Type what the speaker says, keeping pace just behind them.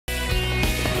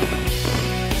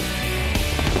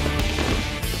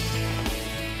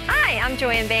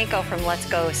Joanne Banko from Let's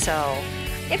Go Sew.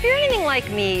 If you're anything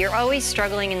like me, you're always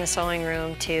struggling in the sewing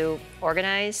room to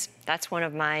organize. That's one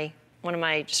of my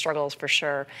struggles for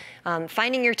sure.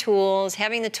 Finding your tools,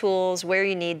 having the tools where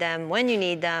you need them, when you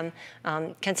need them,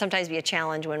 can sometimes be a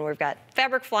challenge when we've got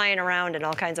fabric flying around and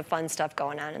all kinds of fun stuff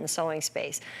going on in the sewing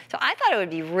space. So I thought it would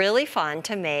be really fun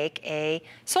to make a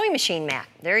sewing machine mat.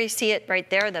 There you see it right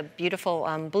there, the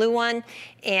beautiful blue one.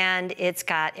 And it's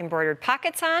got embroidered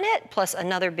pockets on it, plus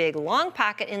another big long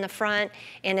pocket in the front.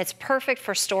 And it's perfect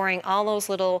for storing all those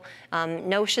little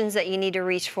notions that you need to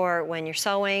reach for when you're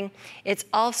sewing. It's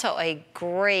also a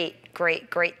great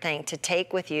thing to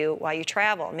take with you while you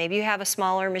travel. Maybe you have a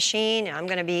smaller machine. I'm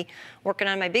going to be working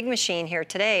on my big machine here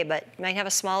today, but you might have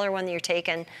a smaller one that you're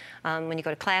taking when you go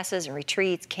to classes and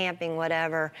retreats, camping,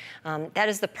 whatever. That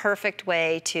is the perfect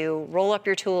way to roll up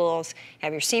your tools,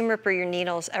 have your seam ripper, your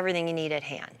needles, everything you need at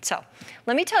hand. So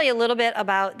let me tell you a little bit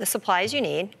about the supplies you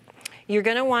need. You're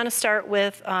going to want to start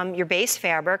with your base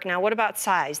fabric. Now, what about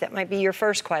size? That might be your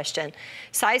first question.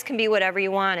 Size can be whatever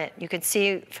you want it. You can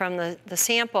see from the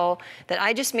sample that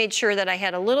I just made sure that I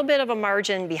had a little bit of a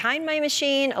margin behind my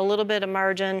machine, a little bit of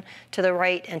margin to the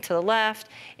right and to the left.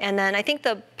 And then I think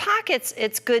the pockets,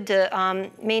 it's good to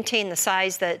maintain the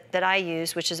size that I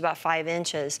use, which is about 5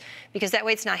 inches, because that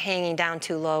way it's not hanging down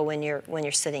too low when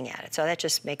you're sitting at it. So that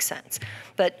just makes sense.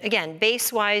 But again,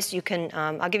 base-wise, you can,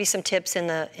 I'll give you some tips in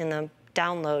the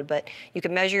download, but you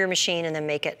can measure your machine and then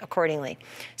make it accordingly.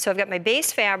 So I've got my base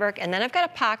fabric, and then I've got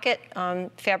a pocket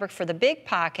fabric for the big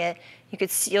pocket.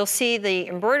 You'll see the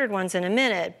embroidered ones in a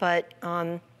minute, but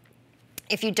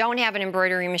if you don't have an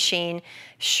embroidery machine,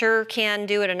 sure can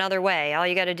do it another way. All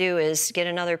you got to do is get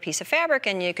another piece of fabric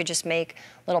and you could just make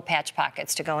little patch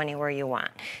pockets to go anywhere you want.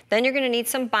 Then you're going to need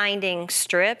some binding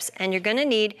strips and you're going to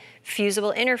need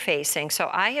fusible interfacing. So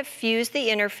I have fused the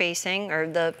interfacing,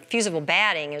 or the fusible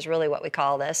batting is really what we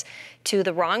call this, to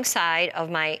the wrong side of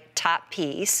my top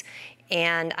piece.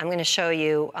 And I'm going to show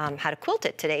you how to quilt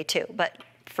it today too. But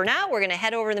for now, we're going to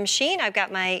head over to the machine. I've got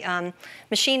my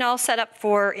machine all set up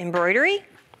for embroidery.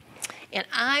 And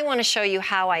I want to show you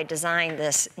how I designed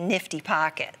this nifty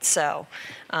pocket. So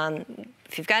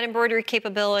if you've got embroidery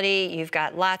capability, you've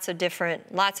got lots of different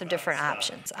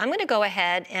options. I'm going to go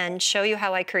ahead and show you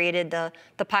how I created the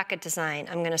pocket design.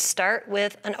 I'm going to start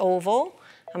with an oval.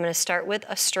 I'm going to start with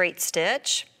a straight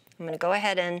stitch. I'm going to go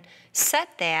ahead and set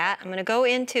that. I'm going to go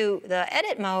into the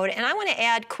edit mode, and I want to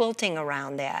add quilting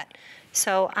around that.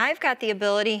 So I've got the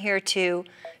ability here to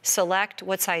select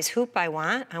what size hoop I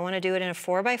want. I want to do it in a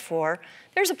 4x4.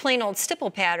 There's a plain old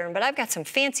stipple pattern, but I've got some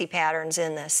fancy patterns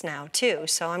in this now too.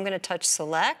 So I'm going to touch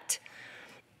select,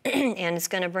 and it's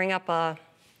going to bring up a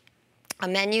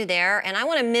menu there. And I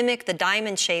want to mimic the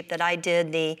diamond shape that I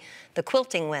did the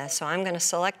quilting with. So I'm going to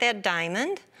select that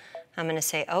diamond. I'm going to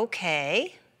say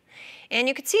OK. And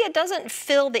you can see it doesn't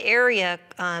fill the area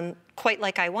quite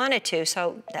like I want it to,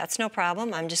 so that's no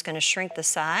problem. I'm just going to shrink the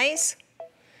size.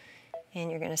 And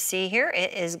you're going to see here,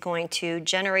 it is going to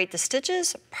generate the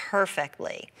stitches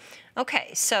perfectly.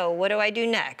 Okay, so what do I do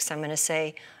next? I'm going to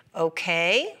say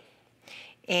OK,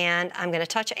 and I'm going to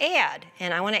touch Add,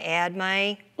 and I want to add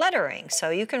my lettering. So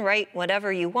you can write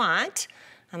whatever you want.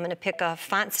 I'm going to pick a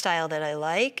font style that I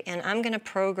like, and I'm going to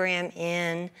program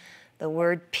in the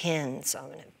word pin. So I'm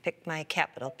going to pick my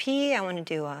capital P. I want to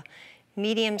do a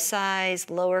medium size,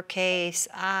 lowercase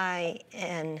I-N-S,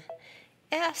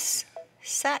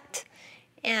 set.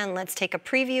 And let's take a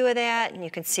preview of that, and you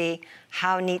can see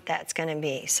how neat that's going to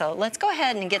be. So let's go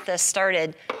ahead and get this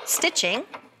started stitching.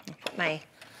 I'll put my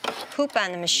hoop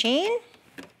on the machine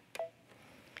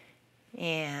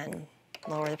and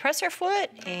lower the presser foot,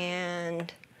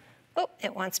 and oh,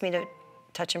 it wants me to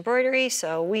touch embroidery,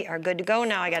 so we are good to go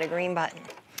now. I got a green button.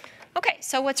 Okay,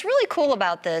 so what's really cool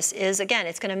about this is, again,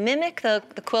 it's going to mimic the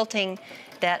quilting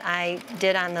that I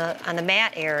did on the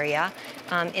mat area.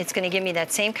 It's going to give me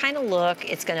that same kind of look.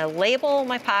 It's going to label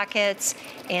my pockets,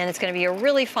 and it's going to be a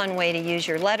really fun way to use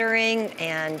your lettering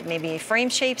and maybe frame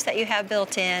shapes that you have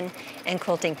built in and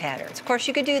quilting patterns. Of course,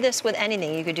 you could do this with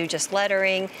anything. You could do just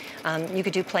lettering. You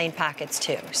could do plain pockets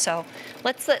too. So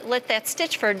let's let that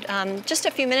stitch for just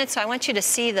a few minutes. So I want you to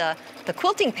see the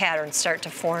quilting pattern start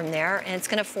to form there, and it's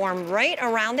going to form right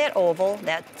around that oval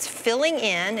that's filling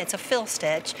in. It's a fill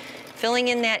stitch, filling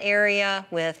in that area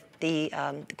with the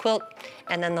quilt,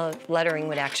 and then the lettering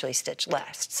would actually stitch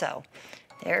last. So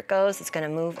there it goes. It's going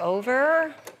to move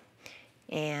over,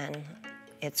 and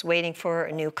it's waiting for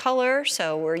a new color.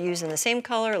 So we're using the same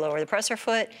color, lower the presser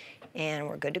foot, and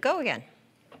we're good to go again.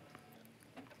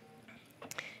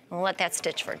 We'll let that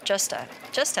stitch for just a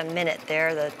minute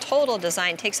there. The total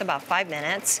design takes about 5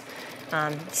 minutes.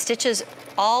 Stitches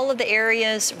all of the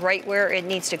areas right where it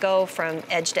needs to go from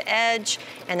edge to edge,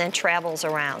 and then travels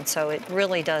around. So it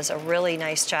really does a really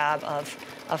nice job of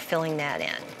filling that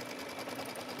in.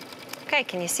 Okay,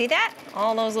 can you see that?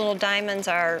 All those little diamonds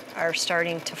are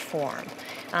starting to form.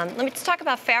 Let me just talk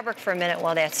about fabric for a minute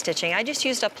while that's stitching. I just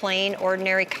used a plain,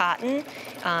 ordinary cotton.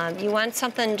 You want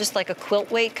something just like a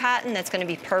quilt weight cotton that's going to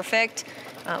be perfect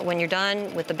when you're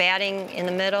done with the batting in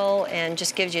the middle, and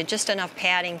just gives you just enough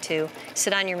padding to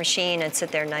sit on your machine and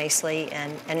sit there nicely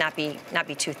and not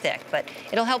be too thick. But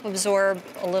it'll help absorb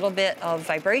a little bit of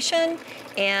vibration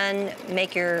and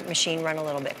make your machine run a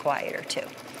little bit quieter too.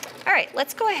 All right,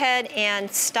 let's go ahead and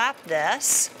stop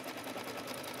this.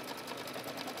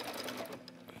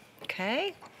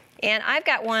 Okay, and I've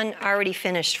got one already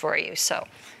finished for you. So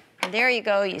there you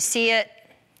go, you see it.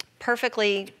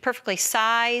 Perfectly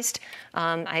sized.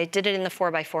 I did it in the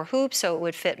 4x4 hoop so it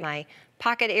would fit my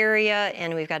pocket area,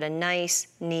 and we've got a nice,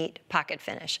 neat pocket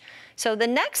finish. So the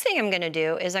next thing I'm going to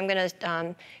do is I'm going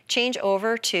to change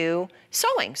over to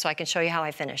sewing so I can show you how I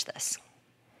finish this.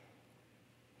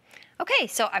 Okay,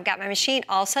 so I've got my machine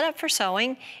all set up for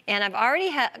sewing, and I've already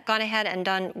gone ahead and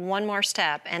done one more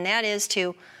step, and that is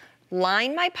to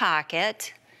line my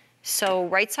pocket. So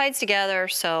right sides together,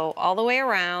 so all the way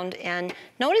around, and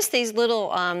notice these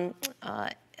little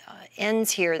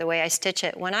ends here, the way I stitch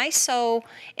it. When I sew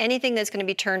anything that's going to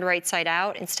be turned right side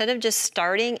out, instead of just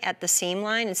starting at the seam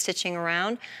line and stitching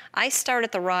around, I start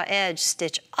at the raw edge,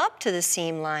 stitch up to the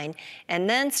seam line, and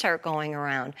then start going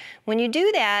around. When you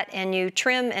do that and you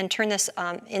trim and turn this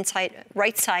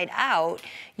right side out,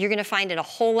 you're going to find it a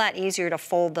whole lot easier to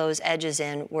fold those edges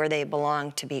in where they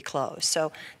belong to be closed.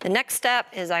 So the next step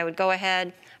is I would go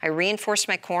ahead, I reinforce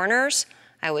my corners,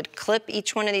 I would clip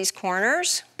each one of these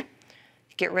corners,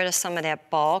 get rid of some of that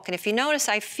bulk. And if you notice,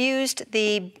 I fused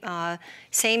the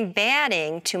same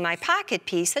batting to my pocket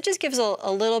piece. That just gives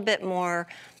a little bit more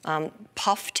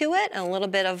puff to it and a little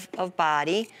bit of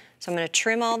body. So I'm going to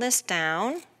trim all this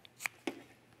down,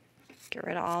 get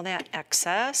rid of all that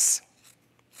excess.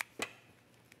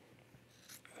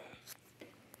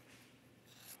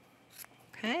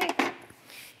 Okay,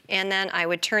 and then I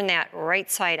would turn that right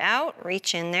side out,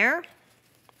 reach in there.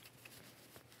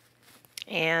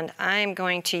 And I'm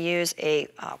going to use a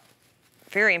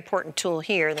very important tool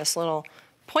here, this little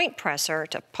point presser,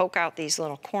 to poke out these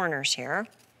little corners here.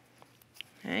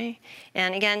 Okay,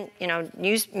 and again, you know,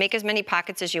 make as many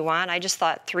pockets as you want. I just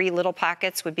thought 3 little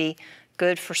pockets would be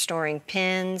good for storing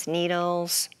pins,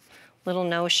 needles, little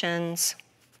notions.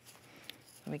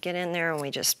 We get in there and we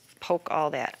just poke all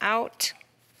that out.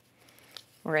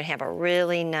 We're going to have a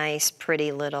really nice,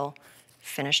 pretty little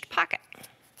finished pocket.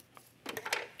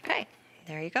 Okay.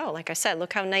 There you go. Like I said,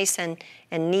 look how nice and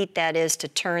neat that is to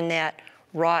turn that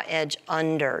raw edge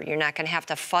under. You're not going to have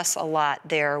to fuss a lot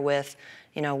there with,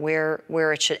 you know,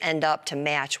 where it should end up to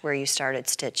match where you started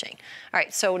stitching. All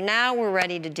right, so now we're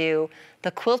ready to do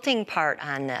the quilting part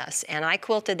on this. And I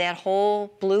quilted that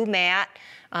whole blue mat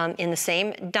in the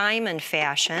same diamond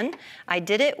fashion. I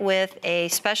did it with a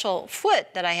special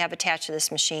foot that I have attached to this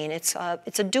machine. It's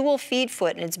a dual feed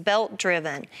foot, and it's belt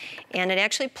driven. And it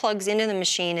actually plugs into the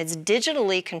machine. It's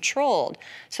digitally controlled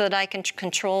so that I can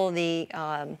control the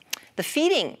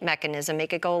feeding mechanism,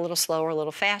 make it go a little slower, a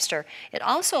little faster. It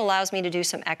also allows me to do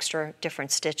some extra different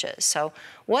stitches. So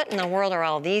what in the world are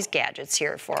all these gadgets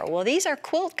here for? Well, these are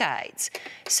quilt guides.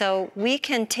 So we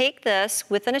can take this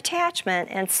with an attachment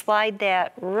and slide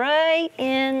that right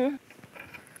in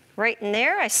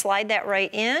there. I slide that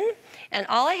right in. And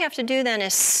all I have to do then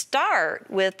is start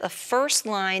with the first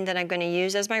line that I'm going to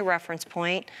use as my reference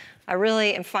point. I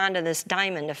really am fond of this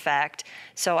diamond effect,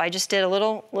 so I just did a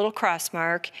little cross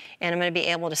mark, and I'm going to be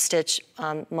able to stitch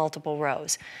multiple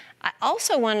rows. I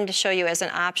also wanted to show you as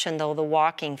an option, though, the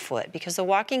walking foot, because the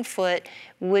walking foot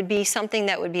would be something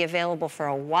that would be available for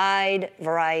a wide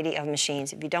variety of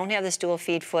machines. If you don't have this dual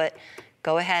feed foot,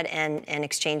 go ahead and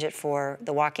exchange it for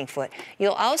the walking foot.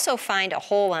 You'll also find a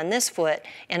hole on this foot,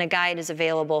 and a guide is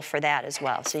available for that as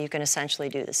well. So you can essentially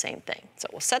do the same thing. So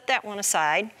we'll set that one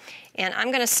aside, and I'm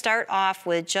going to start off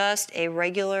with just a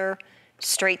regular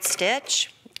straight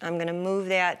stitch. I'm going to move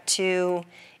that to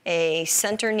a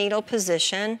center needle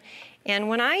position. And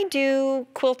when I do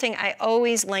quilting, I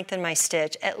always lengthen my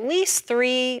stitch, at least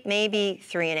 3, maybe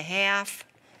 3.5.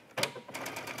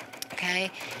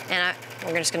 Okay, and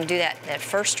we're just going to do that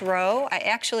first row. I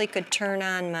actually could turn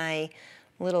on my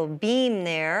little beam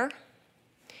there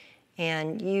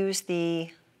and use the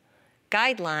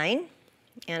guideline,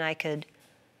 and I could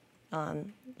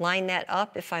line that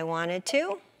up if I wanted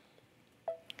to.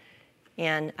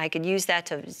 And I could use that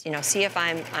to, you know, see if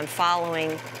I'm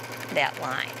following that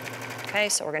line. Okay,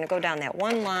 so we're gonna go down that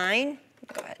one line.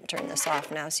 Go ahead and turn this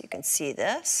off now so you can see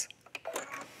this.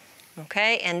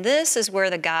 Okay, and this is where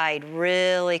the guide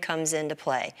really comes into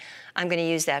play. I'm going to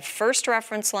use that first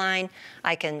reference line.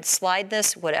 I can slide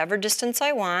this whatever distance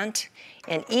I want,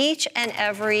 and each and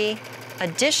every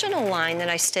additional line that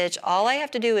I stitch, all I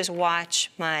have to do is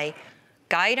watch my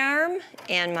guide arm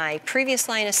and my previous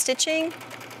line of stitching,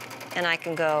 and I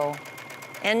can go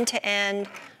end to end.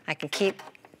 I can keep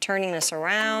turning this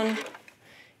around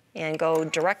and go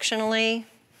directionally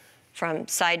from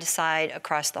side to side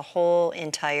across the whole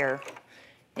entire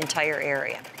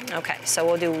area. Okay, so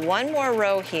we'll do one more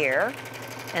row here,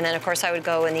 and then of course I would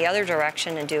go in the other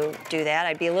direction and do that.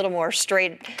 I'd be a little more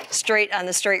straight on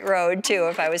the straight road too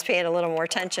if I was paying a little more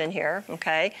attention here,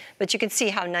 okay? But you can see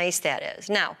how nice that is.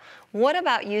 Now, what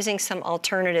about using some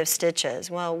alternative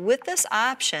stitches? Well, with this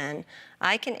option,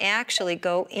 I can actually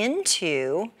go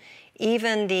into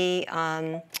even the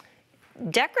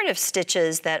decorative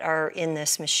stitches that are in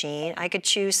this machine. I could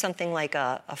choose something like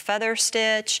a feather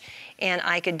stitch, and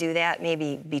I could do that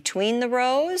maybe between the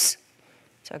rows.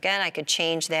 So again, I could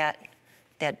change that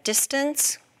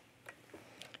distance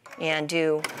and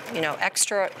do, you know,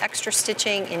 extra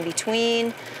stitching in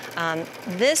between.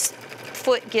 This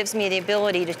foot gives me the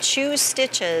ability to choose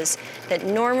stitches that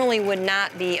normally would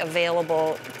not be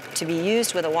available to be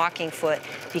used with a walking foot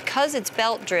because it's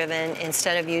belt driven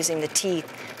instead of using the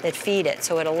teeth that feed it.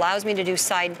 So it allows me to do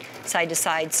side to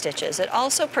side stitches. It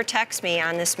also protects me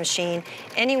on this machine.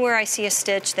 Anywhere I see a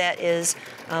stitch that is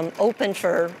open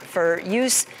for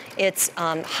use, it's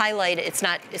highlighted.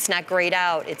 It's not grayed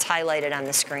out. It's highlighted on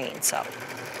the screen. So,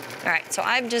 all right. So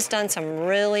I've just done some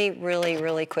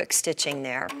really quick stitching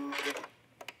there.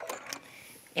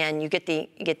 And you get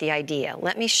the idea.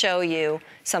 Let me show you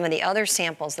some of the other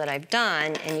samples that I've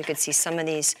done, and you can see some of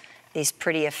these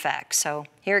pretty effects. So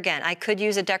here again, I could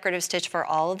use a decorative stitch for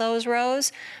all of those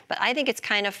rows, but I think it's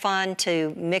kind of fun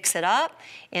to mix it up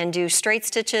and do straight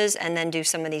stitches and then do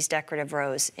some of these decorative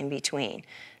rows in between.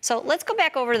 So let's go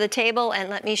back over to the table and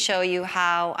let me show you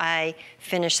how I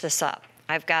finish this up.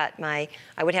 I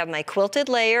would have my quilted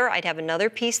layer. I'd have another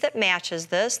piece that matches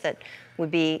this that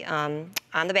would be on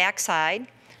the back side.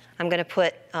 I'm going to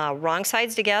put wrong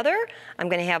sides together. I'm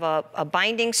going to have a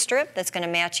binding strip that's going to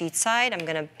match each side. I'm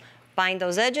going to bind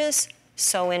those edges,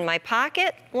 sew in my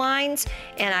pocket lines,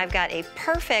 and I've got a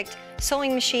perfect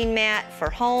sewing machine mat for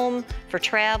home, for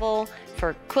travel,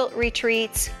 for quilt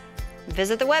retreats.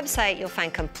 Visit the website. You'll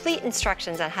find complete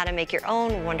instructions on how to make your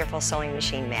own wonderful sewing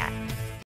machine mat.